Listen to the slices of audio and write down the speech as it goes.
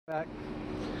Back.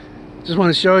 Just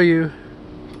want to show you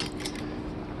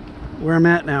where I'm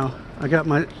at now. I got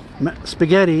my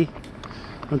spaghetti,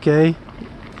 okay,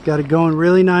 got it going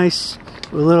really nice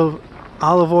with a little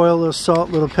olive oil, a little salt,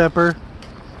 a little pepper,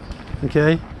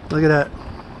 okay, look at that,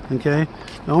 okay,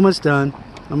 almost done,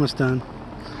 almost done.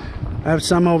 I have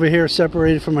some over here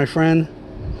separated from my friend.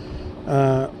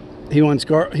 He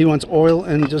wants oil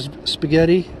and just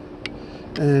spaghetti,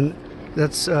 and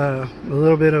that's a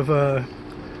little bit of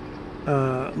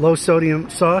low sodium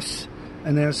sauce,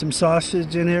 and there's some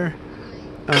sausage in here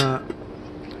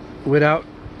without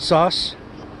sauce,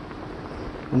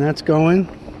 and that's going.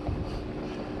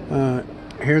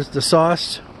 Here's the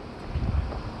sauce.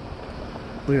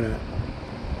 Look at that.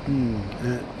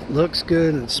 It looks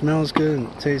good, and it smells good, and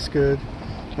it tastes good.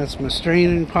 That's my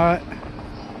straining pot.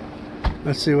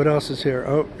 Let's see what else is here.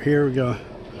 Oh, here we go.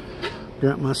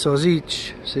 Got my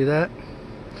sausage. See that?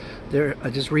 There, I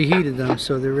just reheated them,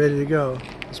 so they're ready to go.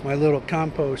 It's my little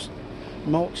compost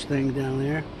mulch thing down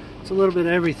there. It's a little bit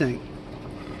of everything.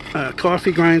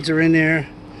 Coffee grinds are in there.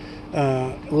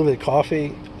 A little bit of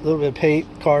coffee, a little bit of paint,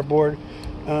 cardboard.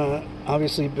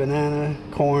 Obviously banana,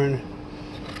 corn.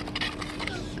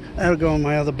 That'll go in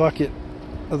my other bucket.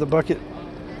 Other bucket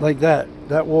like that.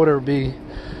 That water would be.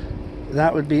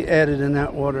 That would be added in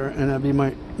that water, and that'd be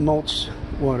my mulch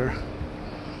water.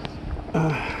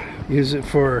 Use it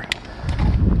for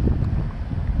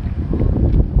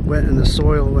wetting the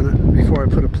soil before I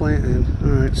put a plant in.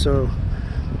 All right, so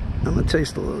I'm gonna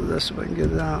taste a little of this if I can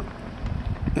get it out.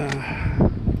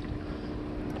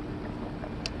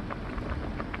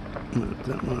 Not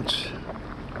that much.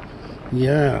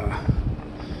 Yeah.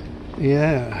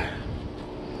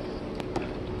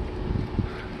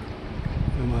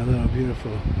 And my little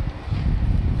beautiful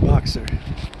boxer,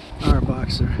 our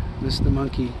boxer, Mr.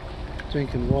 Monkey,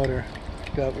 drinking water.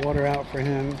 Got water out for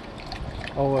him,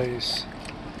 always.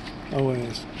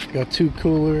 Got 2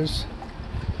 coolers.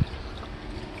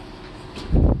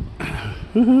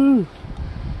 Woohoo!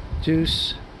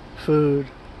 Juice, food,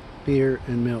 beer,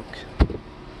 and milk.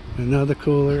 Another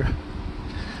cooler.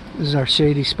 This is our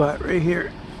shady spot right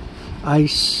here.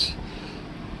 Ice,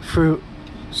 fruit,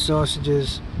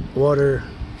 sausages, water.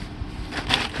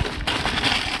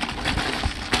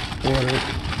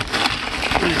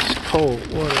 It's cold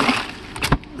water.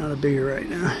 Not a beer right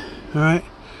now. Alright.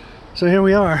 So here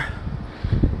we are.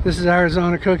 This is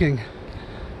Arizona cooking.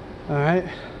 Alright.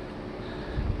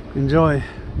 Enjoy.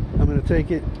 I'm going to take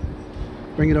it,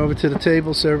 bring it over to the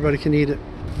table so everybody can eat it.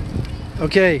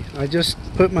 Okay, I just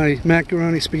put my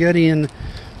macaroni spaghetti in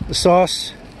the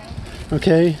sauce.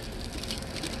 Okay.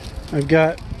 I've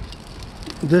got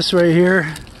this right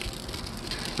here.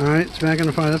 Alright, it's back in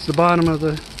the fire. That's the bottom of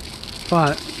the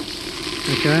pot.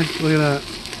 Okay, look at that.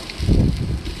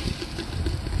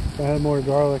 If I had more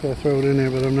garlic, I'd throw it in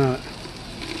there, but I'm not.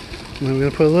 I'm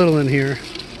going to put a little in here.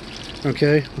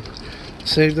 Okay,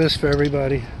 save this for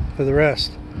everybody, for the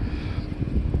rest.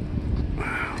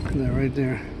 Wow, look at that right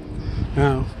there.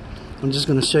 Now, I'm just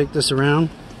going to shake this around.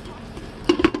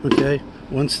 Okay,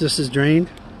 once this is drained,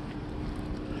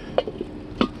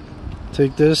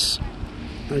 take this.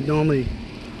 I normally,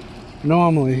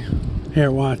 here,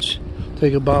 watch.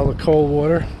 Take a bottle of cold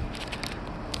water.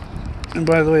 And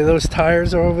by the way, those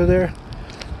tires are over there.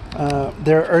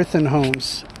 They're earthen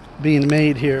homes being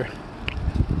made here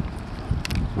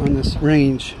on this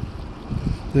range.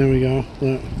 There we go.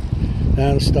 Look,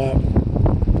 that'll stop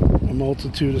a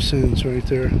multitude of sins right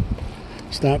there.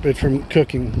 Stop it from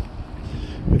cooking.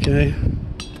 Okay.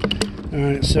 All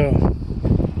right. So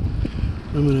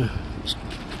I'm gonna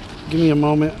give me a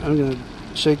moment. I'm gonna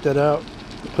shake that out.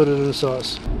 Put it in the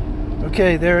sauce.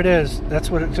 Okay, there it is. That's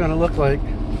what it's gonna look like.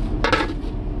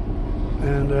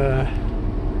 And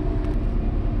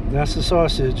that's the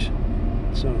sausage.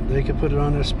 So they could put it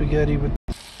on their spaghetti with.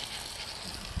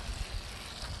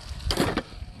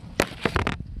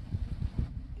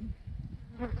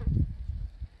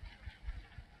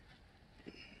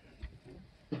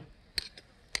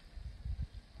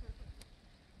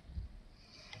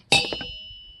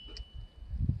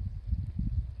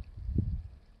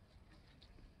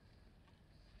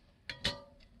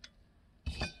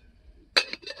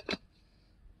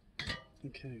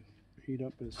 Okay, heat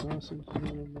up the sausage a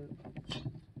little bit.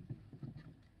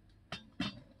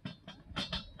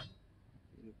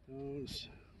 Get those.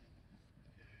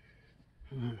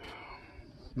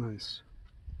 Nice.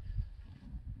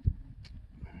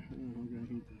 I'm gonna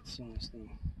heat that sauce though.